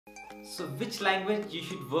So which language you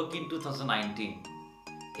should work in 2019?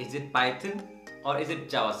 Is it Python or is it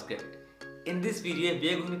JavaScript? In this video,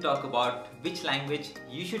 we are going to talk about which language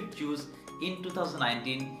you should choose in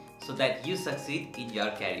 2019 so that you succeed in your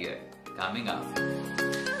career. Coming up.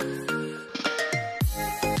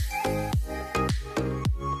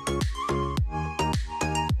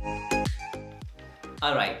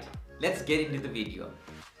 Alright, let's get into the video.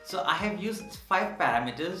 So I have used 5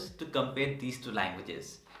 parameters to compare these two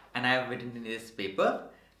languages and I have written in this paper.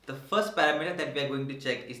 The first parameter that we are going to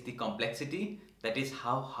check is the complexity, that is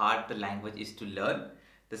how hard the language is to learn.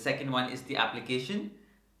 The second one is the application.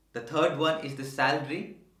 The third one is the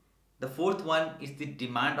salary. The fourth one is the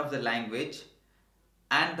demand of the language.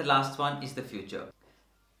 And the last one is the future.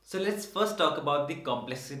 So let's first talk about the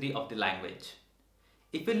complexity of the language.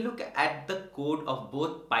 If you look at the code of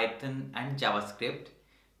both Python and JavaScript,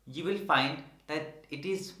 you will find that it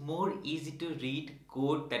is more easy to read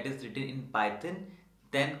code that is written in Python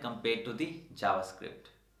than compared to the JavaScript.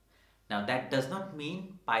 Now that does not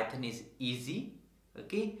mean Python is easy,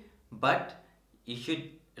 okay? But you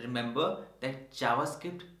should remember that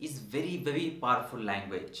JavaScript is very powerful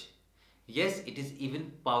language. Yes, it is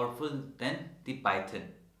even powerful than the Python.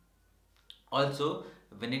 Also,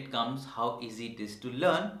 when it comes how easy it is to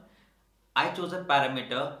learn, I chose a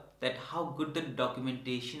parameter that how good the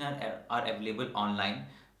documentation are available online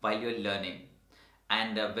while you're learning.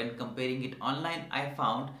 And when comparing it online, I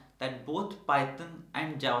found that both Python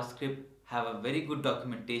and JavaScript have a very good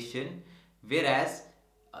documentation, whereas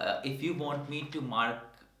if you want me to mark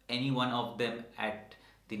any one of them at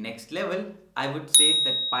the next level, I would say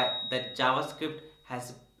that JavaScript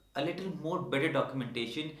has a little more better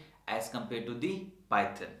documentation as compared to the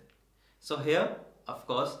Python. So here, of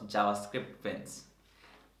course, JavaScript wins.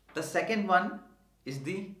 The second one is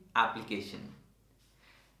the application.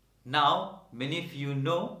 Now, many of you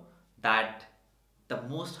know that the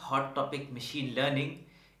most hot topic, machine learning,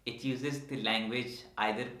 it uses the language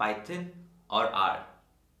either Python or R.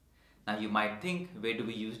 Now you might think, where do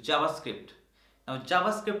we use JavaScript? Now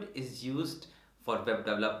JavaScript is used for web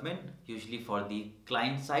development, usually for the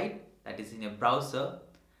client side, that is in a browser.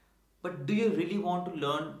 But do you really want to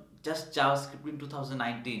learn just JavaScript in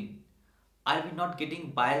 2019? Are we not getting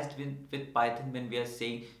biased with Python when we are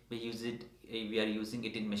saying we are using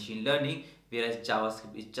it in machine learning, whereas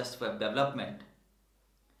JavaScript is just web development?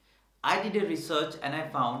 I did a research and I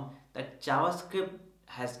found that JavaScript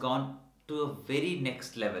has gone to a very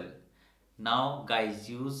next level. Now guys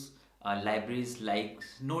use libraries like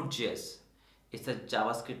Node.js. It's a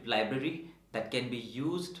JavaScript library that can be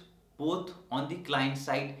used both on the client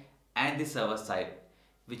side and the server side,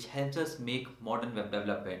 which helps us make modern web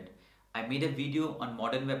development. I made a video on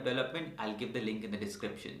modern web development. I'll give the link in the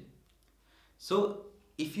description. So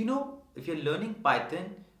if you're learning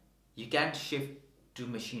Python, you can shift to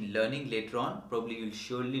machine learning later on. Probably you'll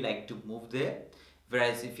surely like to move there.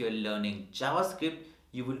 Whereas if you're learning JavaScript,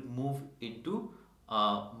 you will move into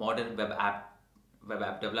modern web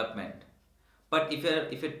app development. But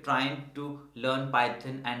if you're trying to learn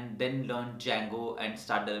Python and then learn Django and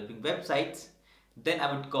start developing websites, then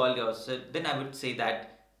I would say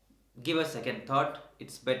that give a second thought.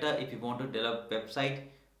 It's better if you want to develop website,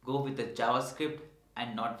 go with the JavaScript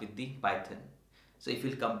and not with the Python. So if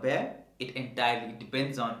you'll compare, it entirely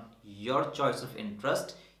depends on your choice of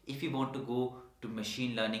interest. If you want to go to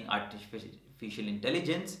machine learning, artificial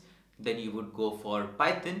intelligence, then you would go for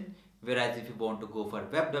Python. Whereas if you want to go for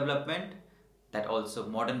web development, that also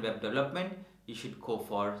modern web development, you should go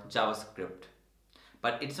for JavaScript.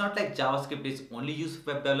 But it's not like JavaScript is only used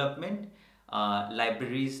for web development.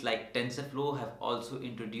 Libraries like TensorFlow have also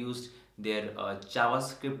introduced their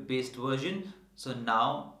JavaScript based version. So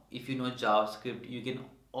now if you know JavaScript, you can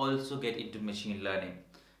also get into machine learning.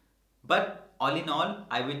 But all in all,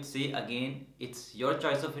 I would say again, it's your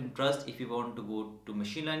choice of interest. If you want to go to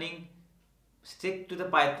machine learning, stick to the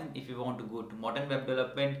Python. If you want to go to modern web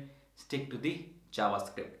development, stick to the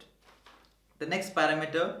JavaScript. The next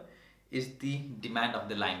parameter is the demand of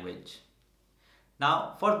the language.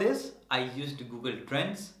 Now for this, I used Google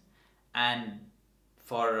Trends, and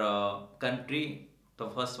for country, the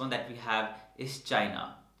first one that we have is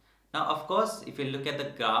China. Now of course, if you look at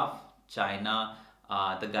the graph, China,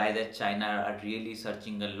 the guys at China are really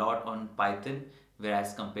searching a lot on Python,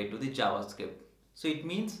 whereas compared to the JavaScript. So it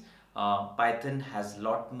means Python has a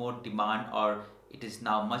lot more demand, or it is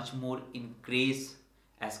now much more in craze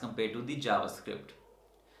as compared to the JavaScript.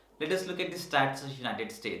 Let us look at the stats of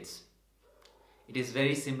United States. It is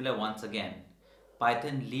very similar once again.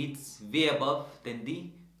 Python leads way above than the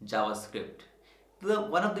JavaScript.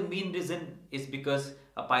 One of the main reason is because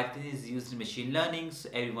Python is used in machine learning, so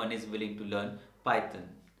everyone is willing to learn Python.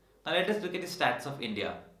 Now let us look at the stats of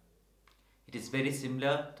India. It is very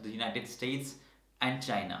similar to the United States and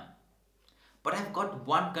China. But I've got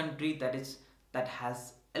one country that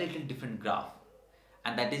has a little different graph,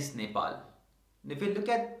 and that is Nepal. And if you look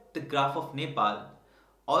at the graph of Nepal,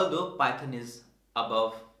 although Python is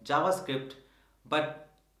above JavaScript, but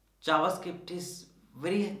JavaScript is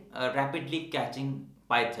very rapidly catching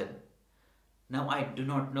Python. Now I do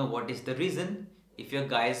not know what is the reason. If you're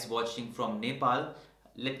guys watching from Nepal,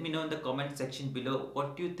 let me know in the comment section below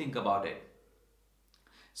what do you think about it.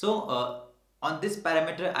 So on this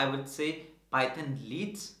parameter I would say Python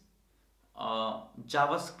leads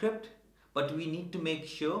JavaScript, but we need to make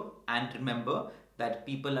sure and remember that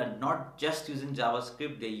people are not just using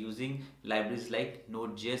JavaScript, they're using libraries like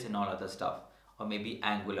Node.js and all other stuff, or maybe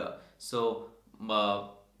Angular. So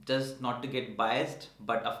just not to get biased,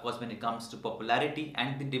 but of course when it comes to popularity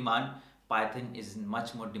and the demand, Python is in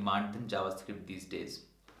much more demand than JavaScript these days.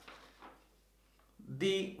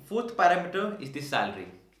 The fourth parameter is the salary.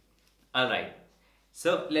 Alright,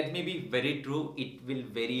 so let me be very true, it will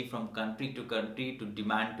vary from country to country, to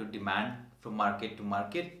demand, from market to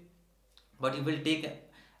market. But you will take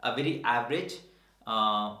a very average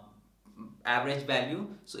value.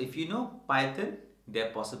 So if you know Python, there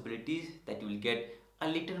are possibilities that you will get a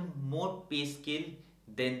little more pay scale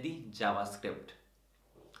than the JavaScript.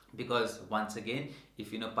 Because once again,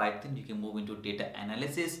 if you know Python, you can move into data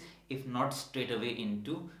analysis, if not straight away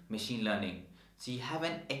into machine learning. So you have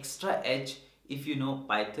an extra edge if you know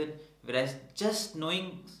Python, whereas just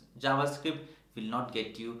knowing JavaScript will not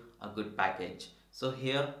get you a good package. So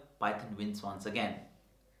here Python wins once again.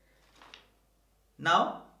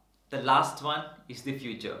 Now the last one is the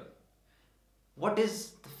future. What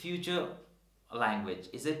is the future language?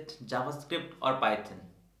 Is it JavaScript or Python?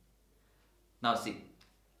 Now see,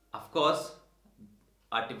 of course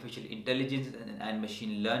artificial intelligence and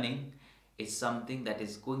machine learning is something that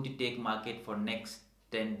is going to take market for next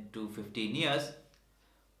 10 to 15 years,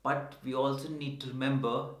 but we also need to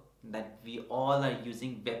remember that we all are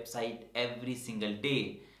using website every single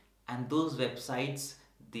day, and those websites,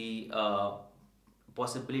 the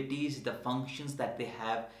possibilities, the functions that they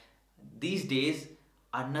have these days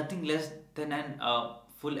are nothing less than an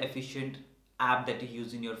full efficient app that you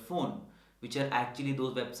use in your phone, which are actually,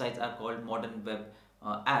 those websites are called modern web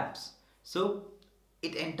apps. So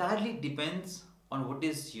it entirely depends on what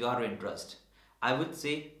is your interest. I would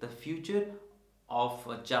say the future of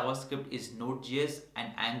JavaScript is Node.js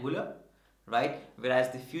and Angular, right? Whereas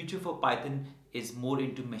the future for Python is more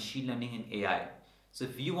into machine learning and AI. So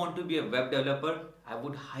if you want to be a web developer, I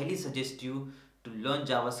would highly suggest you to learn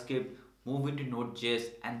JavaScript, move into Node.js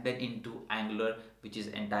and then into Angular, which is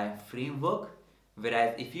entire framework.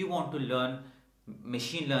 Whereas if you want to learn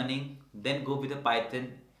machine learning, then go with the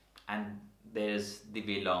Python, and there's the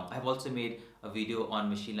way long. I've also made a video on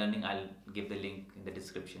machine learning. I'll give the link in the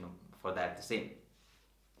description for that, the same.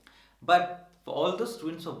 But for all those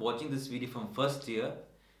students who are watching this video from first year,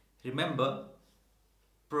 remember,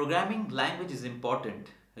 programming language is important.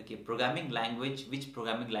 Okay, programming language, which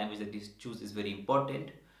programming language that you choose is very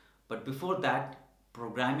important. But before that,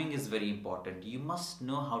 programming is very important. You must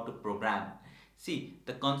know how to program. See,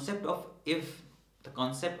 the concept of if, the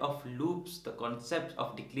concept of loops, the concept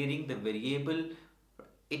of declaring the variable,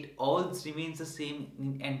 it all remains the same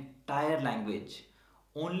in entire language.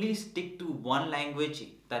 Only stick to one language,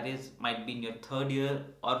 that is might be in your third year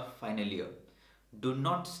or final year. Do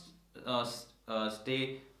not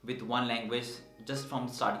stay with one language just from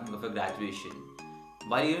the starting of your graduation.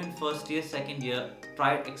 While you're in first year, second year,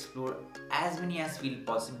 try to explore as many as feel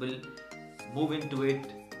possible. Move into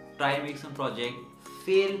it, try and make some project,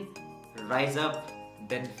 fail, rise up,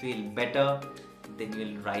 then fail better, then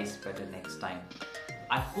you'll rise better next time.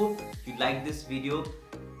 I hope you like this video.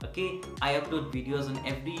 Okay, I upload videos on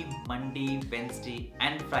every Monday, Wednesday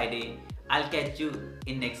and Friday. I'll catch you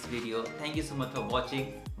in next video. Thank you so much for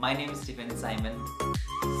watching. My name is Stephen Simon.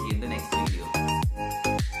 See you in the next video.